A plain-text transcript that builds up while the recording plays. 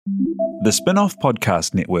The Spinoff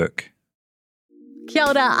Podcast Network. Kia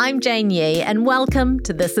ora, I'm Jane Yee, and welcome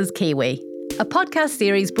to This is Kiwi, a podcast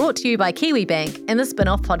series brought to you by Kiwibank and the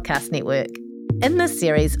Spinoff Podcast Network. In this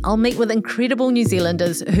series, I'll meet with incredible New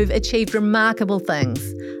Zealanders who've achieved remarkable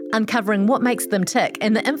things, uncovering what makes them tick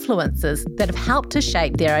and the influences that have helped to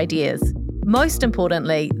shape their ideas. Most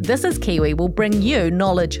importantly, This is Kiwi will bring you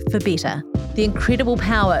knowledge for better, the incredible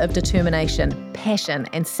power of determination, passion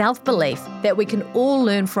and self-belief that we can all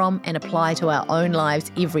learn from and apply to our own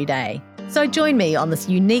lives every day. So join me on this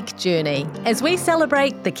unique journey as we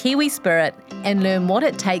celebrate the Kiwi spirit and learn what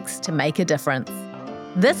it takes to make a difference.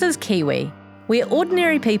 This is Kiwi, where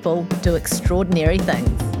ordinary people do extraordinary things.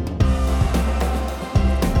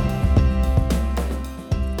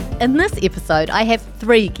 In this episode, I have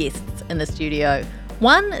 3 guests in the studio.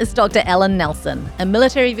 One is Dr. Ellen Nelson, a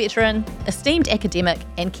military veteran, esteemed academic,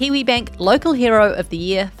 and Kiwibank Local Hero of the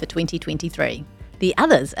Year for 2023. The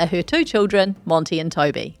others are her 2 children, Monty and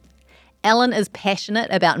Toby. Ellen is passionate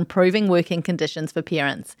about improving working conditions for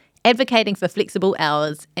parents, advocating for flexible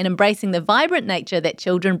hours, and embracing the vibrant nature that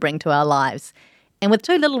children bring to our lives. And with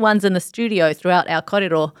 2 little ones in the studio throughout our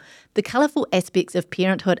kōrero, the colourful aspects of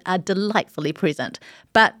parenthood are delightfully present.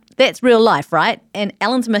 But that's real life, right? And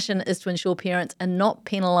Ellen's mission is to ensure parents are not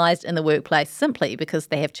penalised in the workplace simply because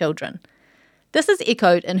they have children. This is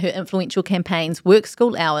echoed in her influential campaigns Work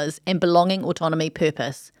School Hours and Belonging Autonomy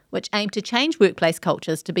Purpose, which aim to change workplace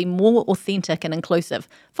cultures to be more authentic and inclusive,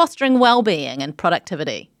 fostering well-being and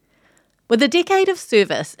productivity. With a decade of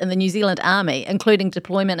service in the New Zealand Army, including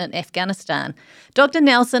deployment in Afghanistan, Dr.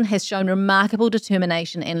 Nelson has shown remarkable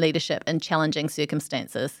determination and leadership in challenging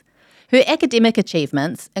circumstances. Her academic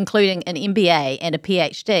achievements, including an MBA and a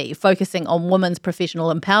PhD focusing on women's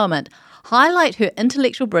professional empowerment, highlight her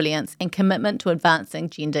intellectual brilliance and commitment to advancing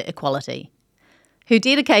gender equality. Her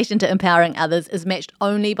dedication to empowering others is matched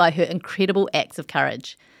only by her incredible acts of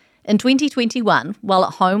courage. In 2021, while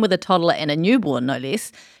at home with a toddler and a newborn, no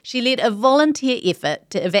less, she led a volunteer effort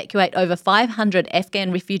to evacuate over 500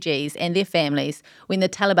 Afghan refugees and their families when the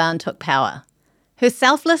Taliban took power. Her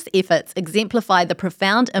selfless efforts exemplify the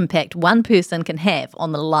profound impact one person can have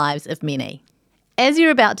on the lives of many. As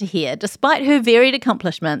you're about to hear, despite her varied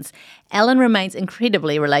accomplishments, Ellen remains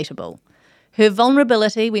incredibly relatable. Her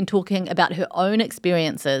vulnerability when talking about her own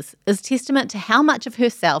experiences is testament to how much of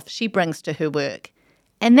herself she brings to her work.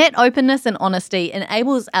 And that openness and honesty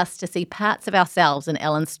enables us to see parts of ourselves in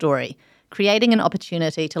Ellen's story, creating an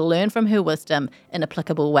opportunity to learn from her wisdom in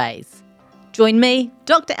applicable ways. Join me,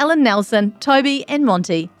 Dr. Ellen Nelson, Toby and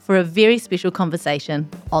Monty for a very special conversation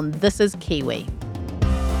on This is Kiwi.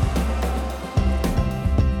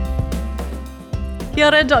 Kia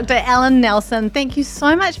ora, Dr. Ellen Nelson. Thank you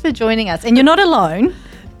so much for joining us. And you're not alone.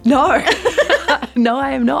 No. No,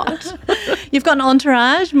 I am not. You've got an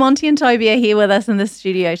entourage. Monty and Toby are here with us in the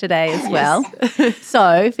studio today as well.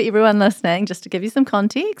 So for everyone listening, just to give you some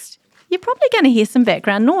context, you're probably going to hear some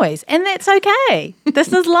background noise, and that's okay.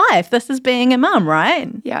 This is life. This is being a mum, right?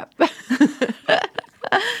 Yeah.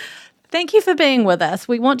 Thank you for being with us.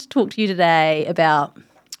 We want to talk to you today about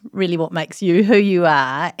really what makes you who you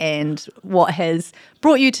are and what has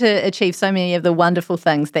brought you to achieve so many of the wonderful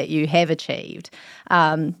things that you have achieved.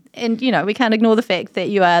 And, you know, we can't ignore the fact that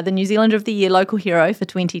you are the New Zealander of the Year Local Hero for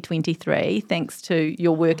 2023, thanks to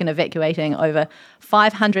your work in evacuating over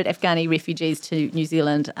 500 Afghani refugees to New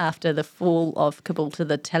Zealand after the fall of Kabul to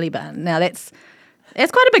the Taliban. Now, that's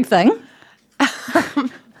quite a big thing.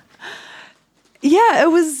 Yeah, it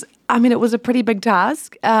was a pretty big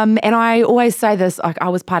task. And I always say this, I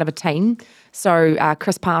was part of a team. So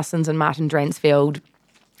Chris Parsons and Martin Dransfield,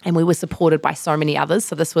 and we were supported by so many others.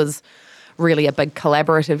 So this was really a big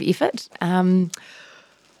collaborative effort.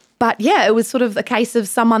 But yeah, it was sort of a case of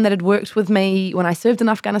someone that had worked with me when I served in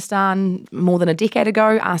Afghanistan more than a decade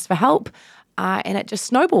ago, asked for help, and it just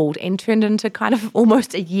snowballed and turned into kind of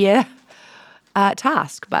almost a year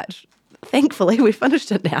task. But thankfully, we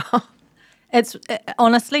finished it now. It's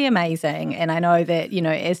honestly amazing, and I know that, you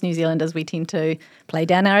know, as New Zealanders we tend to play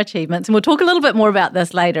down our achievements, and we'll talk a little bit more about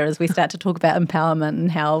this later as we start to talk about empowerment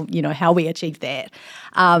and how we achieve that.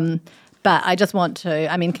 But I just want to,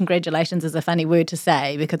 congratulations is a funny word to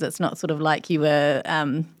say because it's not sort of like you were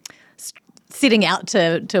setting out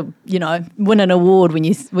to win an award when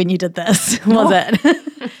you did this, was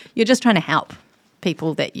it? You're just trying to help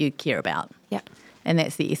people that you care about. Yeah, and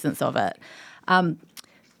that's the essence of it.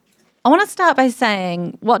 I want to start by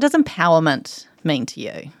saying, what does empowerment mean to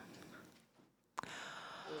you?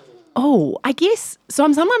 Oh, I guess, so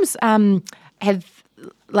I'm sometimes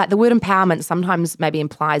like the word empowerment sometimes maybe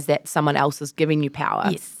implies that someone else is giving you power.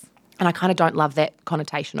 Yes. And I kind of don't love that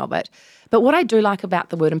connotation of it. But what I do like about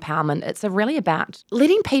the word empowerment, it's really about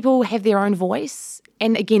letting people have their own voice.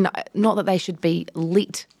 And again, not that they should be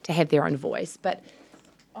let to have their own voice, but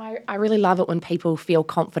I really love it when people feel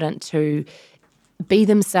confident to be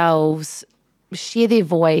themselves, share their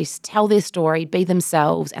voice, tell their story, be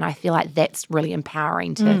themselves. And I feel like that's really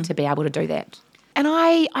empowering to be able to do that. And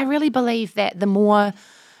I really believe that the more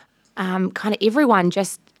kind of everyone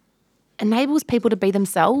just enables people to be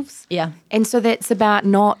themselves. Yeah. And so that's about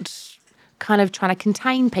not kind of trying to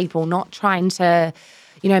contain people, not trying to,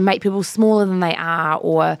 make people smaller than they are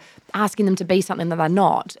or asking them to be something that they're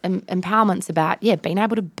not. Empowerment's about, being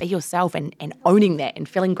able to be yourself and owning that and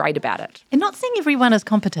feeling great about it. And not seeing everyone as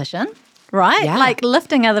competition, right? Yeah. Like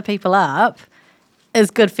lifting other people up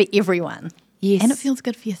is good for everyone. Yes. And it feels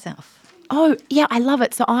good for yourself. Oh, yeah, I love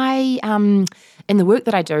it. So I, in the work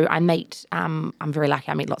that I do, I meet, I'm very lucky,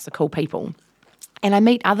 I meet lots of cool people. And I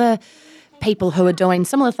meet other people who are doing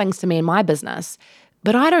similar things to me in my business,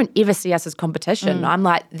 but I don't ever see us as competition. I'm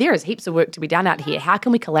like, there is heaps of work to be done out here. How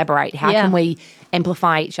can we collaborate? How can we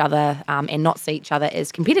amplify each other and not see each other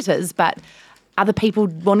as competitors, but other people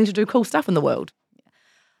wanting to do cool stuff in the world?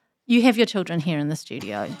 You have your children here in the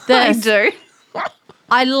studio. I do.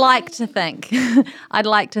 I'd like to think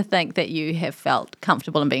that you have felt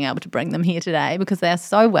comfortable in being able to bring them here today because they are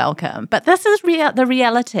so welcome. But this is the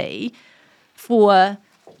reality for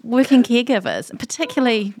working caregivers,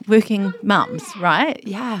 particularly working mums, right?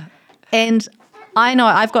 Yeah. And I know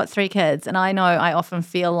I've got 3 kids, and I know I often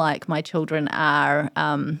feel like my children are.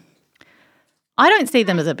 I don't see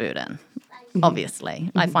them as a burden. Obviously,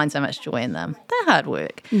 I find so much joy in them. They're hard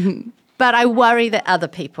work, but I worry that other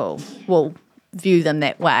people will view them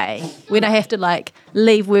that way when I have to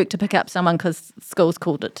leave work to pick up someone because school's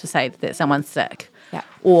called it to say that someone's sick,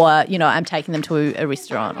 or I'm taking them to a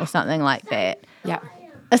restaurant or something like that. Yeah.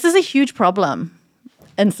 This is a huge problem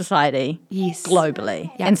in society, Yeah. globally,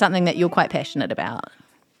 and something that you're quite passionate about.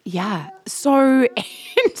 Yeah. So,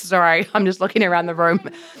 sorry, I'm just looking around the room.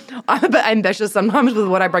 I'm a bit ambitious sometimes with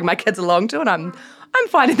what I bring my kids along to, and I'm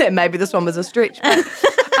finding that maybe this one was a stretch. But,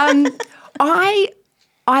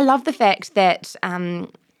 I love the fact that,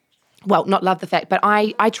 not love the fact, but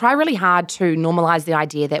I try really hard to normalise the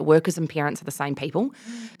idea that workers and parents are the same people.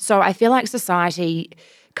 So I feel like society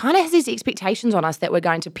kind of has these expectations on us that we're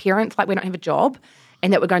going to parent like we don't have a job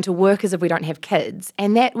and that we're going to work as if we don't have kids.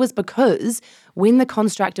 And that was because when the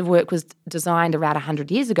construct of work was designed around 100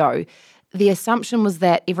 years ago, the assumption was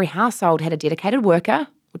that every household had a dedicated worker,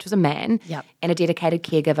 which was a man, and a dedicated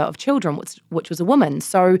caregiver of children, which was a woman.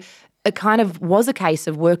 So it kind of was a case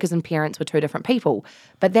of workers and parents were 2 different people.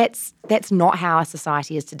 But that's not how our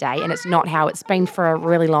society is today, and it's not how it's been for a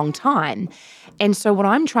really long time. And so what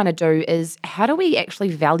I'm trying to do is how do we actually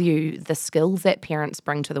value the skills that parents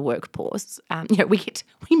bring to the workforce? We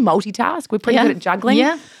multitask. We're pretty good at juggling.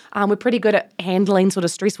 Yeah. We're pretty good at handling sort of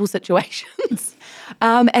stressful situations.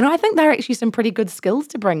 And I think they're actually some pretty good skills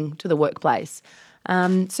to bring to the workplace.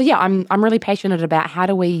 I'm really passionate about how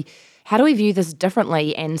do we view this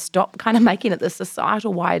differently and stop kind of making it this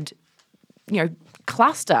societal-wide,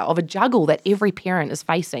 cluster of a juggle that every parent is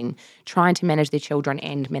facing trying to manage their children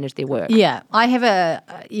and manage their work. Yeah, I have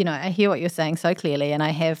I hear what you're saying so clearly, and I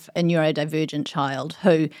have a neurodivergent child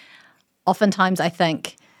who oftentimes I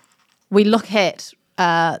think we look at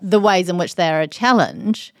the ways in which they're a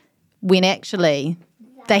challenge when actually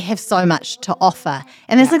they have so much to offer.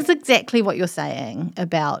 And this is exactly what you're saying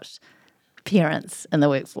about parents in the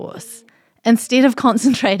workforce. Instead of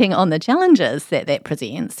concentrating on the challenges that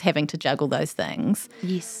presents, having to juggle those things,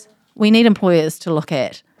 we need employers to look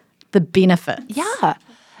at the benefits. Yeah.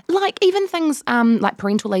 Like even things like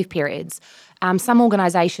parental leave periods. Some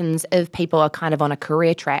organisations, if people are kind of on a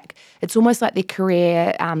career track, it's almost like their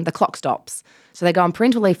career, the clock stops. So they go on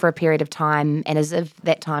parental leave for a period of time, and as if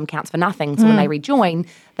that time counts for nothing. So when they rejoin,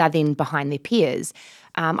 they're then behind their peers.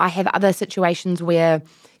 I have other situations where,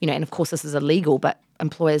 and of course this is illegal, but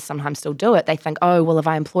employers sometimes still do it. They think, oh, well, if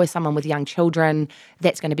I employ someone with young children,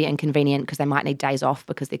 that's going to be inconvenient because they might need days off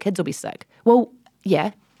because their kids will be sick. Well, yeah,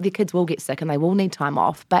 their kids will get sick and they will need time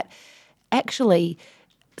off. But actually,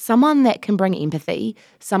 someone that can bring empathy,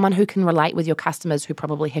 someone who can relate with your customers who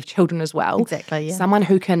probably have children as well. Exactly, yeah. Someone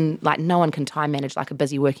who can, no one can time manage like a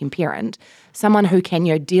busy working parent. Someone who can,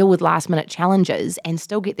 deal with last minute challenges and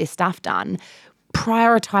still get their stuff done,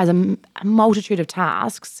 prioritise a multitude of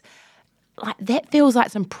tasks. That feels like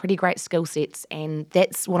some pretty great skill sets, and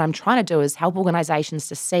that's what I'm trying to do is help organisations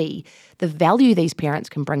to see the value these parents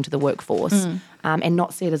can bring to the workforce and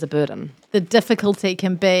not see it as a burden. The difficulty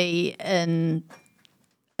can be in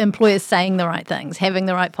employers saying the right things, having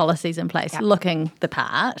the right policies in place, looking the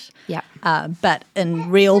part. Yeah. But in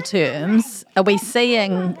real terms, are we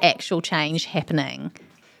seeing actual change happening?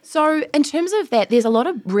 So in terms of that, there's a lot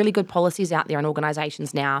of really good policies out there in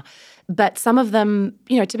organisations now, but some of them,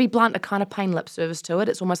 to be blunt, are kind of paying lip service to it.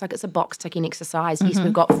 It's almost like it's a box-ticking exercise. Mm-hmm. Yes,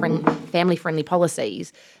 we've got family-friendly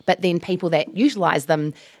policies, but then people that utilise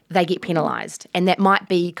them, they get penalised. And that might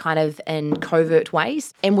be kind of in covert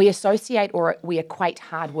ways. And we associate or we equate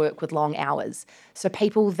hard work with long hours. So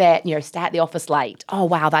people that, stay at the office late, oh,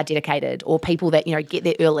 wow, they're dedicated. Or people that, get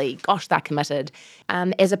there early, gosh, they're committed.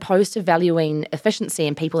 As opposed to valuing efficiency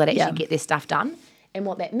and people that actually get their stuff done. And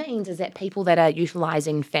what that means is that people that are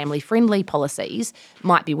utilising family-friendly policies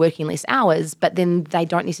might be working less hours, but then they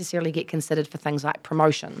don't necessarily get considered for things like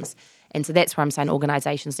promotions. And so that's where I'm saying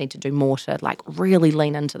organisations need to do more to really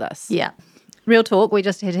lean into this. Yeah. Real talk, we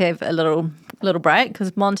just had to have a little break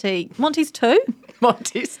because Monty's 2.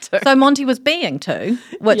 Monty's 2. So Monty was being 2,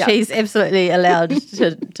 which he's absolutely allowed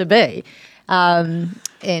to be.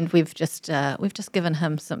 And we've just given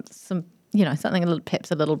him some something perhaps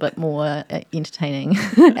a little bit more entertaining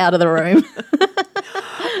out of the room.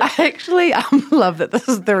 I actually love that this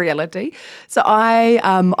is the reality. So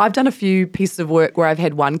I've done a few pieces of work where I've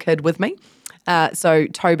had one kid with me. So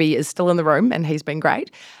Toby is still in the room and he's been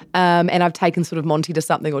great. And I've taken sort of Monty to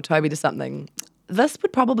something or Toby to something. This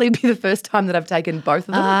would probably be the first time that I've taken both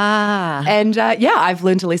of them. And I've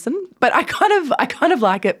learned a lesson. But I kind of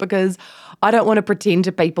like it because I don't want to pretend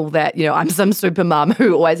to people that, I'm some super mum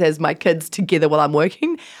who always has my kids together while I'm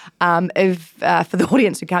working. For the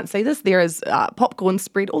audience who can't see this, there is popcorn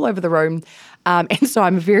spread all over the room. And so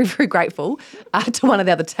I'm very, very grateful to one of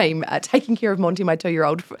the other team taking care of Monty, my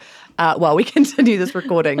 2-year-old, while we continue this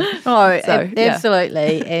recording. Oh, so,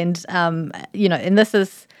 absolutely. And, and this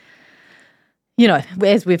is,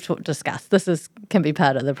 as we've discussed, can be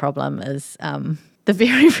part of the problem is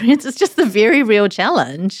it's just the very real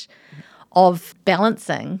challenge of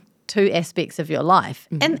balancing 2 aspects of your life.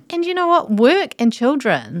 Mm-hmm. And you know what? Work and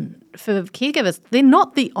children for caregivers, they're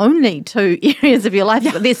not the only 2 areas of your life.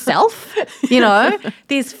 Yeah. There's self,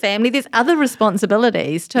 there's family, there's other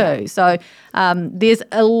responsibilities too. Yeah. So there's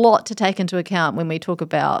a lot to take into account when we talk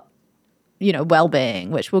about,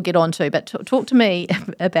 well-being, which we'll get on to. But talk to me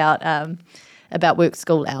about work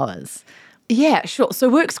school hours. Yeah, sure. So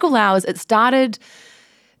work school hours, it started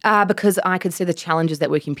because I could see the challenges that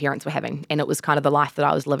working parents were having, and it was kind of the life that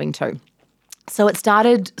I was living too. So it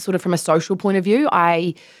started sort of from a social point of view.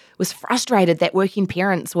 I was frustrated that working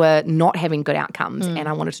parents were not having good outcomes, and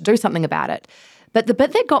I wanted to do something about it. But the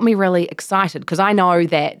bit that got me really excited, because I know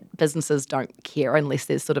that businesses don't care unless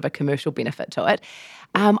there's sort of a commercial benefit to it,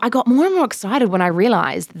 I got more and more excited when I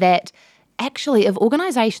realised that actually, if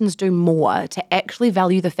organisations do more to actually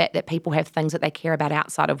value the fact that people have things that they care about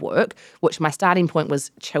outside of work, which my starting point was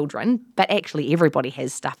children, but actually everybody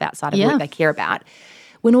has stuff outside of work they care about.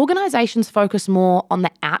 When organisations focus more on the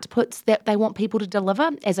outputs that they want people to deliver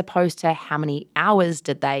as opposed to how many hours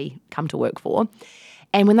did they come to work for,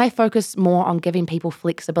 and when they focus more on giving people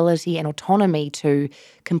flexibility and autonomy to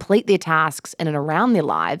complete their tasks in and around their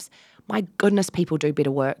lives, my goodness, people do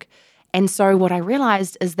better work. And so what I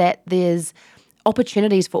realised is that there's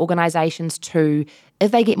opportunities for organisations to,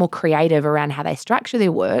 if they get more creative around how they structure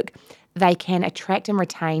their work, they can attract and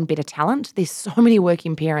retain better talent. There's so many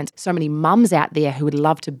working parents, so many mums out there who would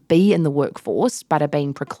love to be in the workforce but are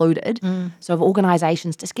being precluded. So if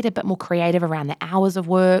organisations just get a bit more creative around the hours of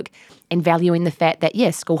work and valuing the fact that,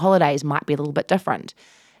 yes, school holidays might be a little bit different,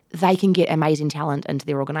 they can get amazing talent into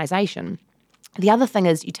their organisation. The other thing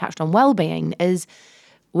is, you touched on well-being, is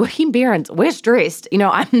working parents, we're stressed.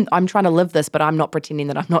 I'm trying to live this, but I'm not pretending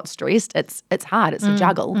that I'm not stressed. It's hard. It's a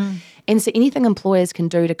juggle. And so anything employers can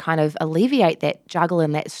do to kind of alleviate that juggle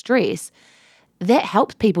and that stress, that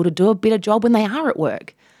helps people to do a better job when they are at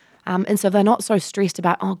work. And so if they're not so stressed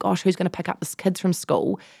about, oh gosh, who's going to pick up the kids from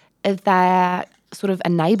school, if they're sort of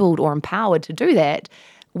enabled or empowered to do that,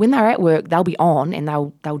 when they're at work, they'll be on and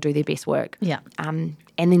they'll do their best work. Yeah. And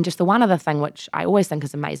then just the one other thing which I always think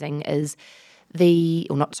is amazing is this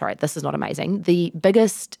is not amazing. The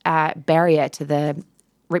biggest barrier to the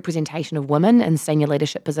representation of women in senior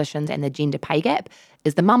leadership positions and the gender pay gap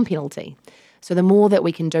is the mum penalty. So the more that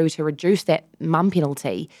we can do to reduce that mum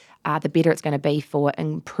penalty, the better it's going to be for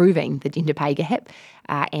improving the gender pay gap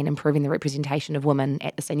and improving the representation of women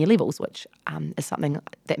at the senior levels, which is something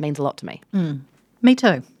that means a lot to me. Me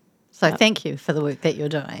too. So thank you for the work that you're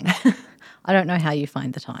doing. I don't know how you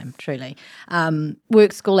find the time, truly.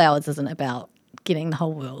 Work school hours isn't about getting the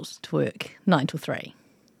whole world to work 9 till 3.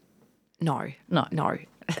 No.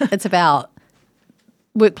 It's about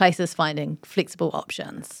workplaces finding flexible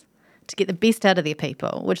options to get the best out of their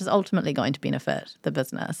people, which is ultimately going to benefit the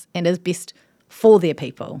business and is best for their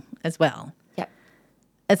people as well. Yep.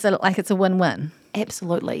 It's a win-win.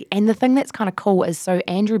 Absolutely. And the thing that's kind of cool is, so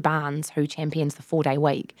Andrew Barnes, who champions the 4-day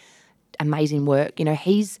week, amazing work,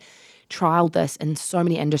 he's trialled this in so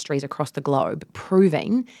many industries across the globe,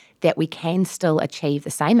 proving that we can still achieve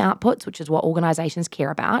the same outputs, which is what organisations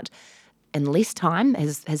care about, in less time.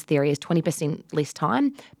 His theory is 20% less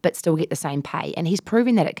time, but still get the same pay. And he's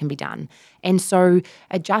proving that it can be done. And so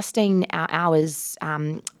adjusting our hours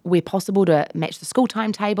where possible to match the school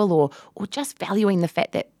timetable, or just valuing the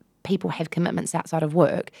fact that people have commitments outside of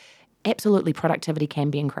work, absolutely productivity can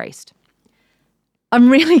be increased. I'm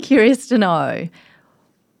really curious to know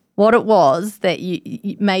what it was that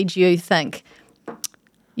you made you think,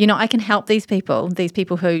 I can help these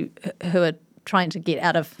people who are trying to get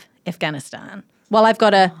out of Afghanistan. Well, I've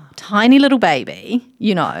got a tiny little baby,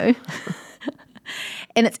 and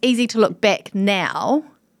it's easy to look back now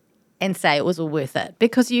and say it was all worth it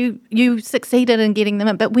because you succeeded in getting them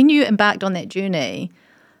in. But when you embarked on that journey,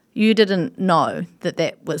 you didn't know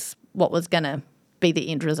that was what was going to be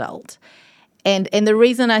the end result. And the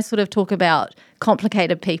reason I sort of talk about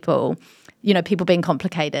complicated people, people being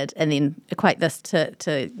complicated, and then equate this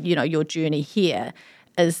to your journey here,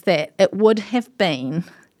 is that it would have been,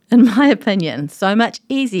 in my opinion, so much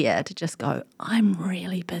easier to just go, I'm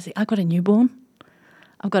really busy. I've got a newborn.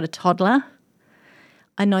 I've got a toddler.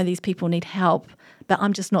 I know these people need help, but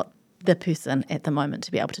I'm just not the person at the moment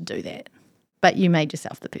to be able to do that. But you made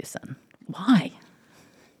yourself the person. Why?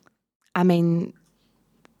 I mean,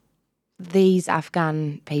 these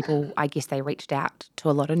Afghan people, I guess they reached out to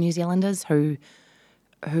a lot of New Zealanders who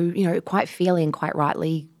quite fairly and quite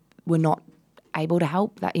rightly were not able to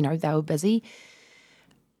help. That they were busy,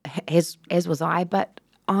 as was I. But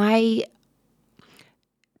to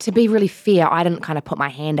be really fair, I didn't kind of put my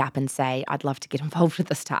hand up and say I'd love to get involved with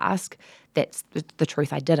this task. That's the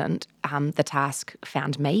truth. I didn't. The task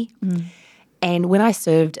found me. And when I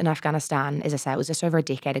served in Afghanistan, as I say, it was just over a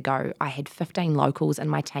decade ago, I had 15 locals in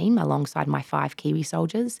my team alongside my 5 Kiwi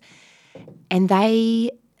soldiers. And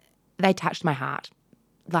they touched my heart.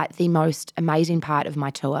 Like, the most amazing part of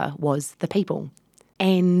my tour was the people.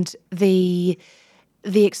 And the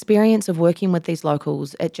experience of working with these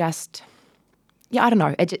locals, it just, I don't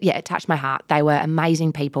know, it touched my heart. They were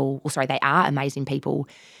amazing people. They are amazing people.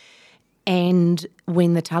 And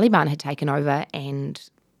when the Taliban had taken over and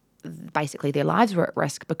basically their lives were at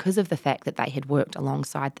risk because of the fact that they had worked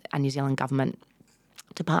alongside a New Zealand government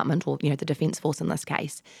department, or the Defence Force in this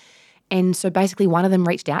case. And so basically one of them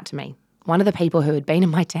reached out to me. One of the people who had been in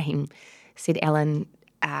my team said, Ellen,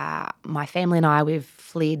 my family and I, we've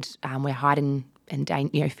fled, we're hiding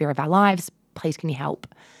in fear of our lives. Please, can you help?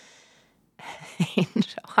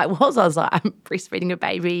 And I was like, I'm breastfeeding a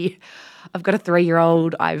baby. I've got a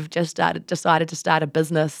 3-year-old. I've just decided to start a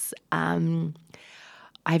business.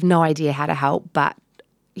 I have no idea how to help, but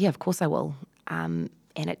yeah, of course I will. And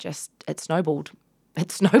it snowballed.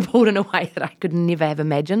 It snowballed in a way that I could never have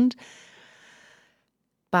imagined.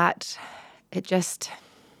 But it just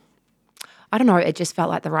felt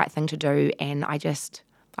like the right thing to do, and I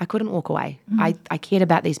couldn't walk away. I cared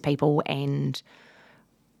about these people, and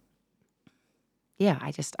yeah,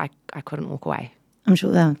 I couldn't walk away. I'm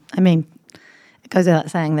sure it goes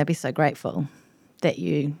without saying they'd be so grateful that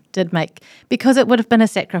you did make, because it would have been a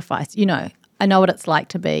sacrifice. I know what it's like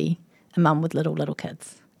to be a mum with little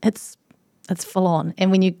kids. It's full on,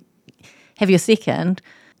 and when you have your second,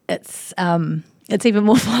 it's even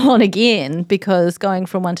more full on again, because going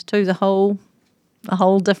from 1 to 2 is a whole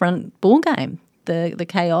different ball game. The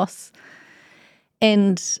chaos,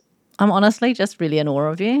 and I'm honestly just really in awe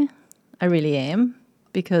of you. I really am,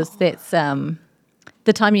 because that's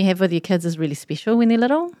the time you have with your kids is really special when they're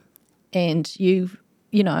little. And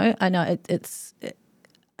I know it's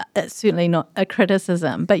certainly not a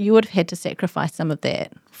criticism, but you would have had to sacrifice some of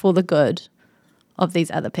that for the good of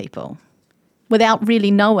these other people without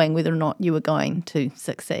really knowing whether or not you were going to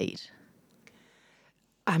succeed.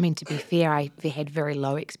 I mean, to be fair, I had very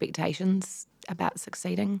low expectations about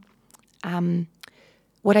succeeding.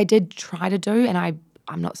 What I did try to do, and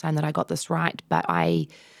I'm not saying that I got this right, but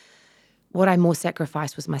what I more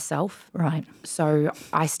sacrificed was myself. Right. So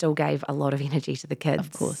I still gave a lot of energy to the kids.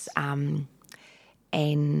 Of course. And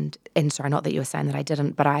sorry, not that you were saying that I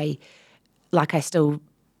didn't, but I still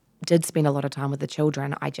did spend a lot of time with the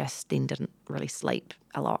children. I just then didn't really sleep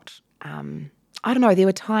a lot. I don't know, there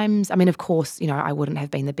were times, of course, I wouldn't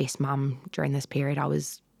have been the best mum during this period. I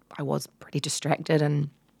was pretty distracted and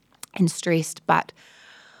stressed, but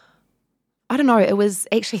I don't know, it was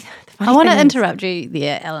actually the funny I want to thing is- interrupt you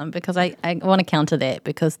there, Ellen, because I want to counter that,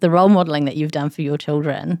 because the role modelling that you've done for your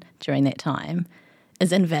children during that time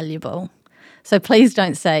is invaluable. So please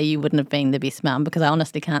don't say you wouldn't have been the best mum, because I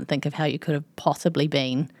honestly can't think of how you could have possibly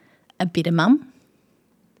been a better mum.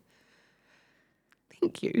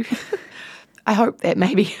 Thank you. I hope that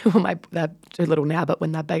maybe, well, they're too little now, but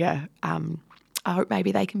when they're bigger, I hope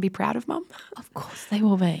maybe they can be proud of mum. Of course they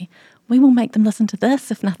will be. We will make them listen to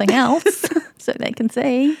this, if nothing else, so they can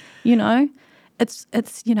see, it's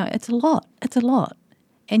a lot. It's a lot.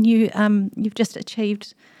 And you've just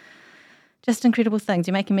achieved just incredible things.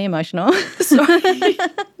 You're making me emotional. Sorry.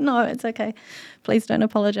 No, it's okay. Please don't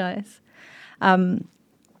apologise.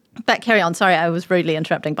 But carry on. Sorry, I was rudely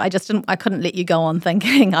interrupting, but I couldn't let you go on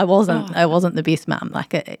thinking I wasn't the best mum.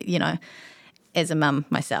 As a mum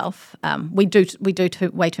myself, we do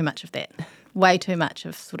way too much of that. Way too much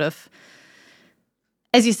of sort of,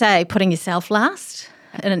 as you say, putting yourself last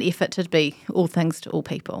in an effort to be all things to all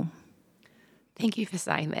people. Thank you for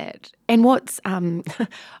saying that. And what's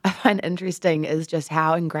I find interesting is just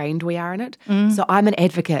how ingrained we are in it. So I'm an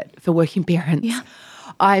advocate for working parents. Yeah.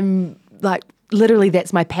 I'm like, literally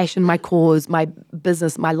that's my passion, my cause, my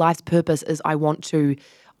business, my life's purpose is I want to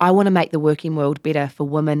make the working world better for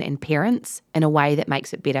women and parents in a way that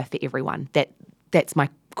makes it better for everyone. That's my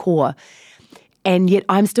core. And yet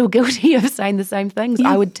I'm still guilty of saying the same things.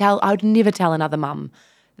 Yeah. I would never tell another mum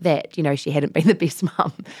that, she hadn't been the best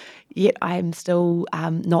mum. Yet I am still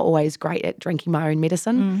not always great at drinking my own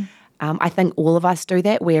medicine. I think all of us do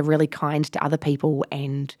that. We're really kind to other people,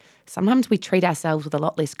 and sometimes we treat ourselves with a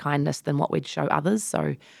lot less kindness than what we'd show others.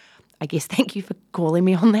 So I guess thank you for calling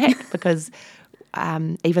me on that, because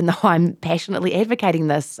even though I'm passionately advocating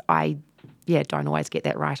this, I don't always get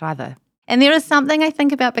that right either. And there is something I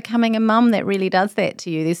think about becoming a mum that really does that to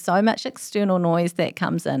you. There's so much external noise that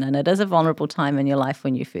comes in, and it is a vulnerable time in your life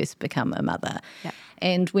when you first become a mother. Yeah.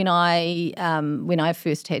 And when I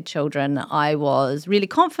first had children, I was really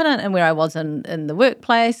confident in where I was in the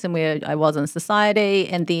workplace and where I was in society,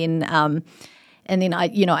 and then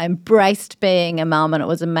I embraced being a mum, and it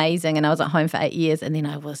was amazing. And I was at home for 8 years, and then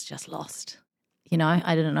I was just lost.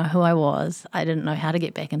 I didn't know who I was. I didn't know how to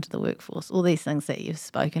get back into the workforce, all these things that you've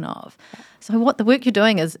spoken of. So what the work you're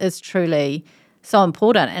doing is truly so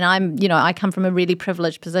important. And I come from a really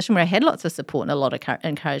privileged position where I had lots of support and a lot of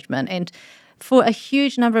encouragement. And for a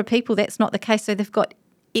huge number of people, that's not the case. So they've got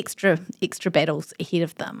extra battles ahead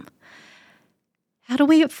of them. How do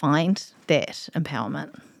we find that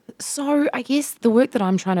empowerment? So I guess the work that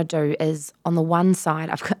I'm trying to do is, on the one side,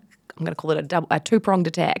 I'm going to call it a two-pronged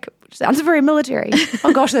attack, which sounds very military.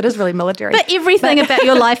 Oh gosh, that is really military. But everything about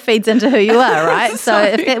your life feeds into who you are, right? So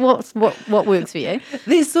if that what works for you?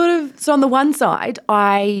 There's so on the one side,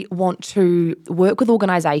 I want to work with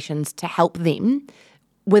organisations to help them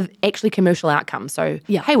with actually commercial outcomes. So,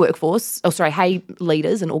 hey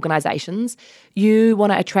leaders and organisations, you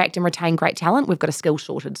want to attract and retain great talent, we've got a skills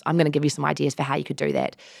shortage. I'm going to give you some ideas for how you could do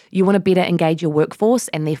that. You want to better engage your workforce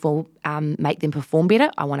and therefore make them perform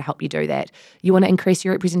better, I want to help you do that. You want to increase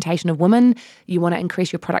your representation of women, you want to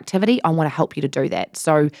increase your productivity, I want to help you to do that.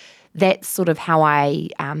 So that's sort of how I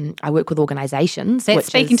work with organisations. That's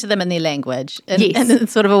speaking to them in their language, in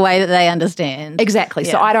sort of a way that they understand. Exactly.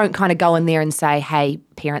 Yeah. So I don't kind of go in there and say, hey,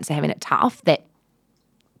 parents are having it tough. That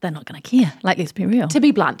they're not going to care. Like, let's be real. To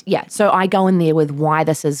be blunt, yeah. So I go in there with why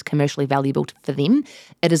this is commercially valuable for them.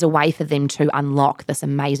 It is a way for them to unlock this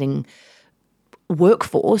amazing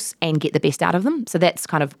workforce and get the best out of them. So that's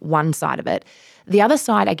kind of one side of it. The other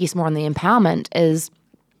side, I guess more on the empowerment, is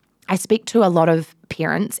I speak to a lot of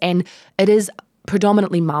parents, and it is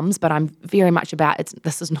predominantly mums, but I'm very much about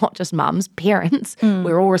this is not just mums, parents.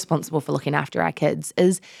 We're all responsible for looking after our kids,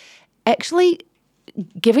 is actually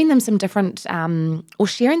giving them some different or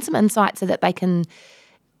sharing some insights so that they can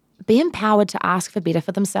be empowered to ask for better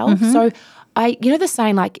for themselves. So the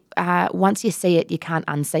saying, like, once you see it, you can't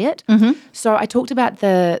unsee it. So I talked about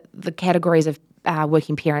the categories of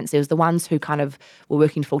working parents. There was the ones who kind of were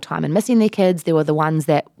working full-time and missing their kids. There were the ones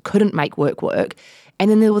that couldn't make work. And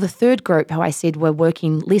then there were the third group who I said were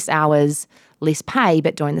working less hours, less pay,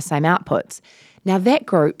 but doing the same outputs. Now that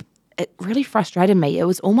group, it really frustrated me. It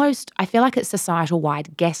was almost, I feel like it's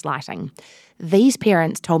societal-wide gaslighting. These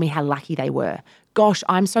parents told me how lucky they were. Gosh,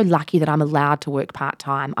 I'm so lucky that I'm allowed to work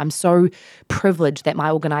part-time. I'm so privileged that my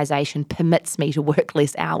organisation permits me to work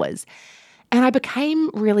less hours. And I became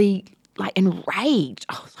really enraged.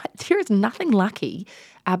 I was like, there is nothing lucky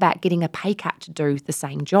about getting a pay cut to do the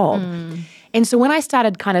same job. And so when I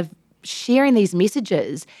started kind of sharing these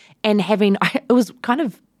messages and it was kind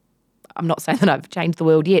of, I'm not saying that I've changed the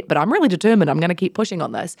world yet, but I'm really determined. I'm going to keep pushing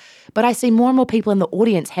on this. But I see more and more people in the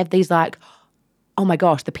audience have these like, oh my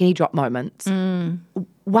gosh, the penny drop moments.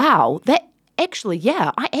 Wow, that actually,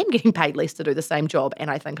 yeah, I am getting paid less to do the same job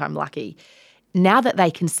and I think I'm lucky. Now that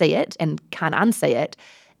they can see it and can't unsee it,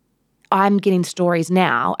 I'm getting stories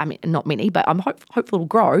now, I mean, not many, but I'm hopeful it'll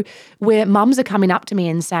grow, where mums are coming up to me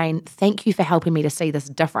and saying, thank you for helping me to see this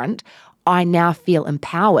different. I now feel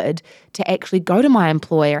empowered to actually go to my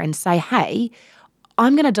employer and say, hey,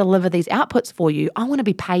 I'm going to deliver these outputs for you. I want to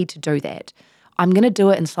be paid to do that. I'm going to do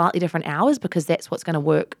it in slightly different hours because that's what's going to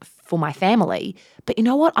work for my family. But you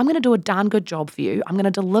know what? I'm going to do a darn good job for you. I'm going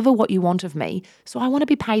to deliver what you want of me. So I want to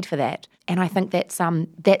be paid for that. And I think that's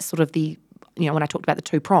sort of the, when I talked about the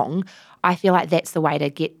two-prong, I feel like that's the way to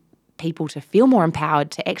get people to feel more empowered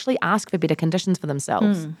to actually ask for better conditions for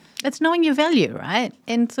themselves. It's knowing your value, right?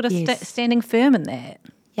 And sort of standing firm in that.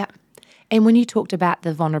 Yeah. And when you talked about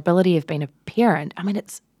the vulnerability of being a parent, I mean,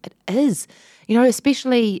 it is,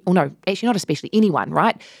 especially, or no, actually not especially, anyone,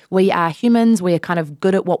 right? We are humans. We're kind of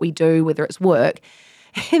good at what we do, whether it's work.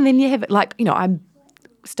 And then you have it like, I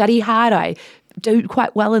study hard. I do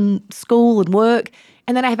quite well in school and work.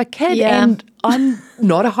 And then I have a kid and I'm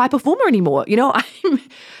not a high performer anymore. I'm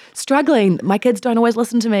struggling. My kids don't always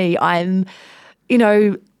listen to me. I'm,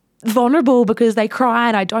 vulnerable because they cry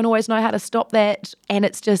and I don't always know how to stop that. And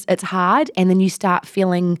it's hard. And then you start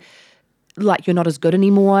feeling like you're not as good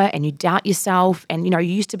anymore and you doubt yourself. And, you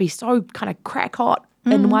used to be so kind of crack hot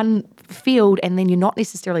in one field and then you're not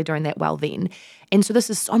necessarily doing that well then. And so this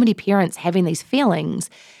is so many parents having these feelings.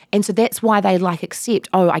 And so that's why they accept,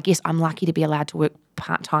 I guess I'm lucky to be allowed to work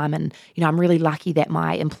part-time and, I'm really lucky that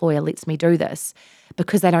my employer lets me do this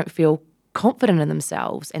because they don't feel confident in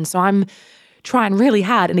themselves. And so I'm trying really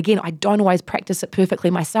hard. And again, I don't always practice it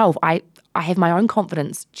perfectly myself. I have my own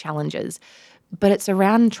confidence challenges, but it's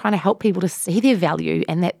around trying to help people to see their value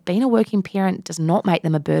and that being a working parent does not make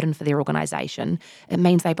them a burden for their organisation. It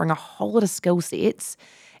means they bring a whole lot of skill sets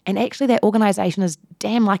and actually that organisation is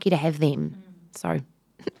damn lucky to have them. So...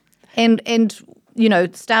 And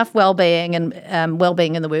staff well-being and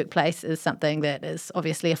well-being in the workplace is something that is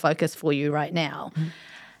obviously a focus for you right now.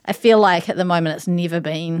 I feel like at the moment it's never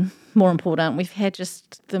been more important. We've had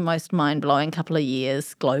just the most mind-blowing couple of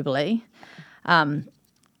years globally.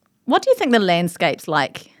 What do you think the landscape's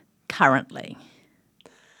like currently?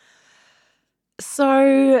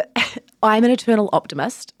 So I'm an eternal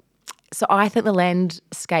optimist. So I think the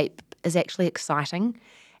landscape is actually exciting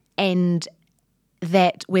and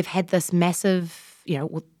that we've had this massive,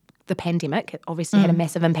 the pandemic obviously had a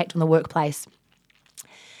massive impact on the workplace.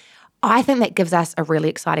 I think that gives us a really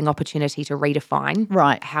exciting opportunity to redefine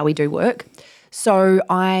how we do work. So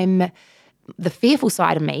the fearful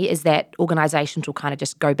side of me is that organisations will kind of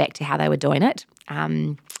just go back to how they were doing it.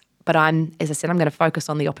 But as I said, I'm going to focus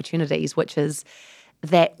on the opportunities, which is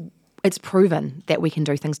that it's proven that we can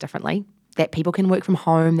do things differently, that people can work from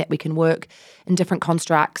home, that we can work in different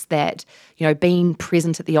constructs, that, being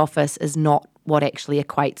present at the office is not what actually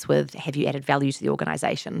equates with have you added value to the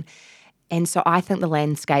organisation. And so I think the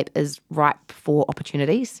landscape is ripe for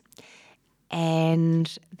opportunities.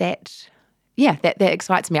 And that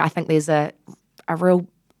excites me. I think there's a real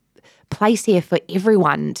place here for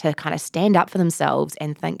everyone to kind of stand up for themselves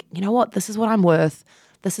and think, you know what, this is what I'm worth.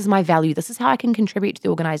 This is my value. This is how I can contribute to the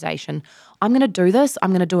organisation. I'm going to do this.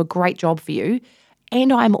 I'm going to do a great job for you.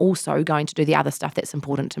 And I'm also going to do the other stuff that's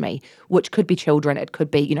important to me, which could be children. It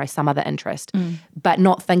could be, some other interest. But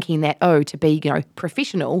not thinking that, to be,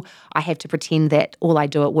 professional, I have to pretend that all I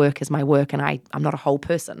do at work is my work and I'm not a whole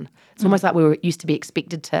person. It's almost like we were used to be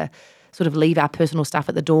expected to sort of leave our personal stuff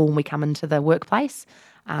at the door when we come into the workplace.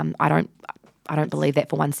 I don't believe that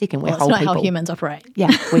for 1 second. We're whole people. It's not how humans operate.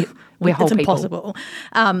 Yeah, we're whole it's people. It's impossible.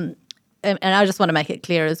 And I just want to make it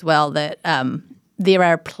clear as well that there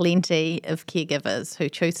are plenty of caregivers who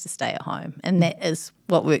choose to stay at home, and that is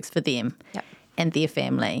what works for them and their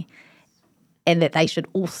family, and that they should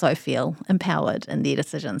also feel empowered in their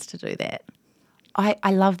decisions to do that.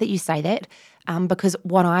 I love that you say that because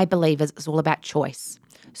what I believe is it's all about choice.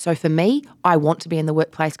 So for me, I want to be in the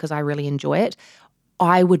workplace because I really enjoy it.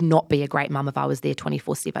 I would not be a great mum if I was there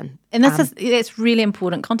 24/7. And that's really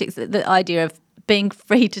important context, the idea of being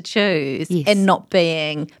free to choose and not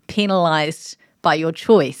being penalised by your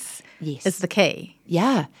choice is the key.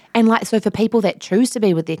 Yeah. And so for people that choose to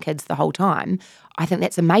be with their kids the whole time, I think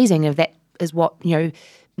that's amazing. If that is what,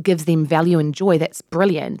 gives them value and joy, that's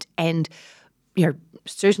brilliant. And,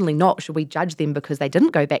 certainly not should we judge them because they didn't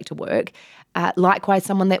go back to work. Likewise,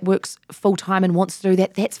 someone that works full-time and wants to do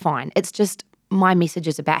that, that's fine. It's just my message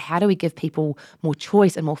is about how do we give people more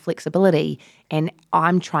choice and more flexibility, and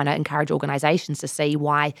I'm trying to encourage organisations to see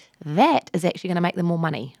why that is actually going to make them more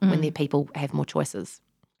money when their people have more choices.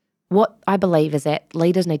 What I believe is that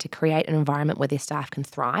leaders need to create an environment where their staff can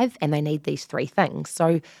thrive, and they need these three things.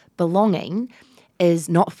 So belonging is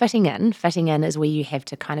not fitting in. Fitting in is where you have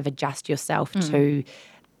to kind of adjust yourself to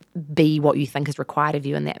be what you think is required of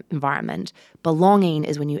you in that environment. Belonging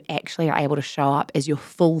is when you actually are able to show up as your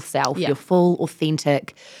full self, your full,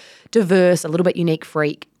 authentic, diverse, a little bit unique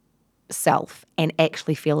freak self, and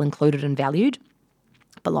actually feel included and valued.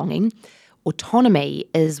 Belonging. Autonomy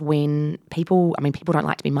is when people don't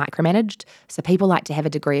like to be micromanaged, so people like to have a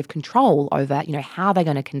degree of control over, how they're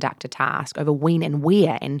going to conduct a task, over when and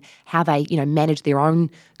where, and how they, manage their own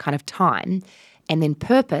kind of time. And then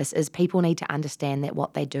purpose is people need to understand that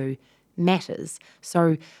what they do matters.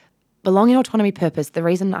 So belonging, autonomy, purpose, the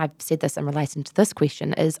reason I've said this in relation to this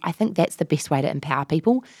question is I think that's the best way to empower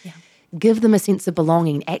people. Yeah. Give them a sense of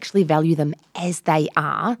belonging, actually value them as they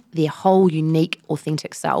are, their whole unique,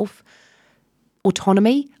 authentic self.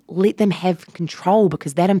 Autonomy, let them have control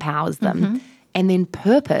because that empowers them. And then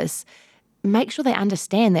purpose, make sure they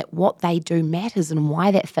understand that what they do matters and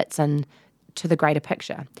why that fits in to the greater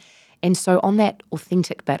picture. And so on that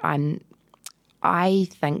authentic bit, I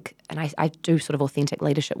think, and I do sort of authentic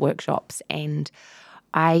leadership workshops, and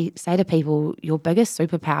I say to people, your biggest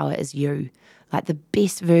superpower is you. Like the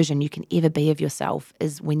best version you can ever be of yourself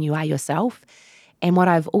is when you are yourself. And what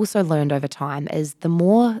I've also learned over time is the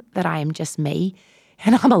more that I am just me,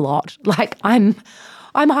 and I'm a lot, like I'm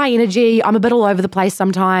high energy, I'm a bit all over the place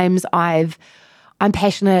sometimes, I'm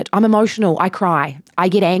passionate, I'm emotional, I cry, I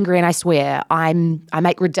get angry and I swear, I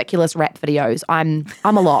make ridiculous rap videos, I'm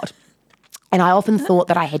a lot. And I often thought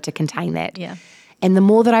that I had to contain that. Yeah. And the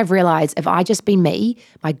more that I've realised, if I just be me,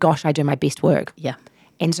 my gosh, I do my best work. Yeah.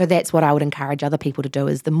 And so that's what I would encourage other people to do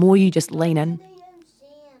is the more you just lean in.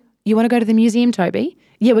 You want to go to the museum, Toby?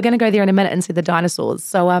 Yeah, we're going to go there in a minute and see the dinosaurs.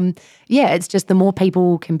 So, it's just the more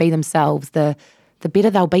people can be themselves, the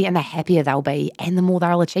better they'll be and the happier they'll be and the more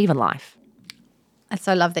they'll achieve in life. I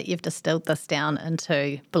so love that you've distilled this down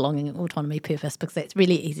into belonging, autonomy, purpose, because it's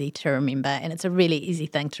really easy to remember and it's a really easy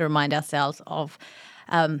thing to remind ourselves of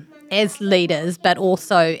as leaders, but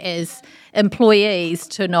also as employees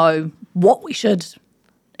to know what we should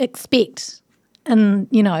expect and,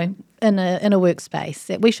 in a workspace,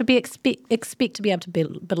 that we should be expect to be able to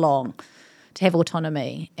belong, to have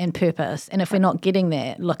autonomy and purpose. And if we're not getting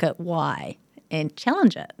that, look at why and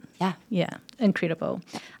challenge it. Yeah, incredible.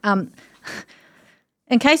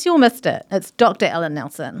 In case you all missed it, it's Dr. Ellen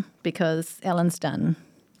Nelson, because Ellen's done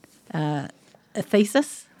a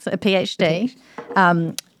thesis, so a PhD.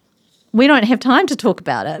 We don't have time to talk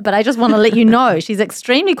about it, but I just want to let you know she's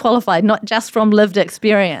extremely qualified, not just from lived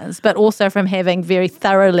experience, but also from having very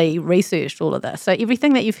thoroughly researched all of this. So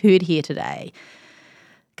everything that you've heard here today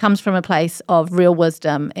comes from a place of real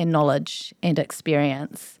wisdom and knowledge and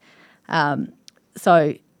experience.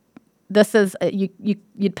 So this is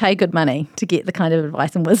you'd pay good money to get the kind of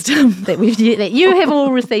advice and wisdom that you have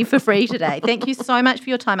all received for free today. Thank you so much for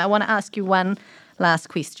your time. I want to ask you one last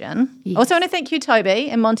question. Yes. I also want to thank you, Toby,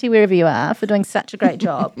 and Monty, wherever you are, for doing such a great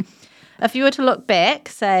job. If you were to look back,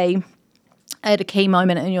 say, at a key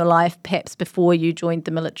moment in your life, perhaps before you joined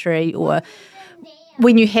the military or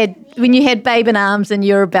when you had babe in arms and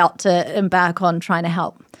you're about to embark on trying to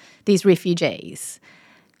help these refugees,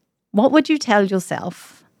 what would you tell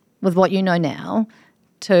yourself with what you know now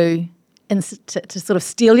to sort of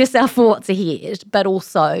steel yourself for what's ahead, but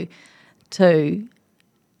also to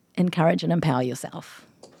encourage and empower yourself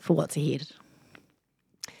for what's ahead?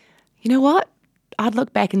 You know what? I'd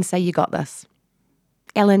look back and say, you got this.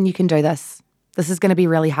 Ellen, you can do this. This is going to be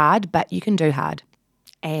really hard, but you can do hard.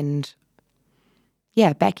 And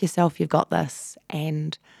yeah, back yourself, you've got this.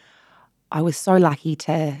 And I was so lucky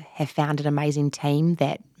to have found an amazing team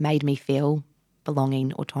that made me feel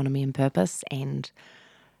belonging, autonomy and purpose. And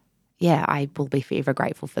yeah, I will be forever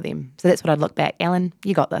grateful for them. So that's what I'd look back. Ellen,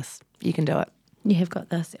 you got this. You can do it. You have got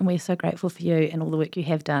this, and we're so grateful for you and all the work you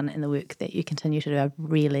have done and the work that you continue to do. I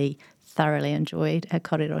really thoroughly enjoyed our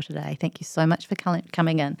kōrero today. Thank you so much for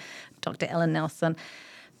coming in, Dr. Ellen Nelson.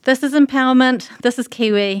 This is Empowerment. This is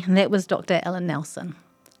Kiwi, and that was Dr. Ellen Nelson.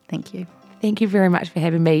 Thank you. Thank you very much for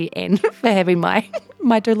having me and for having my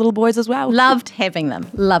two little boys as well. Loved having them.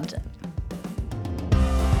 Loved it.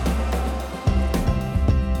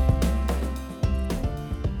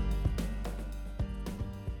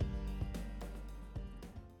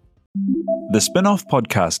 The Spinoff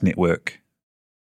Podcast Network.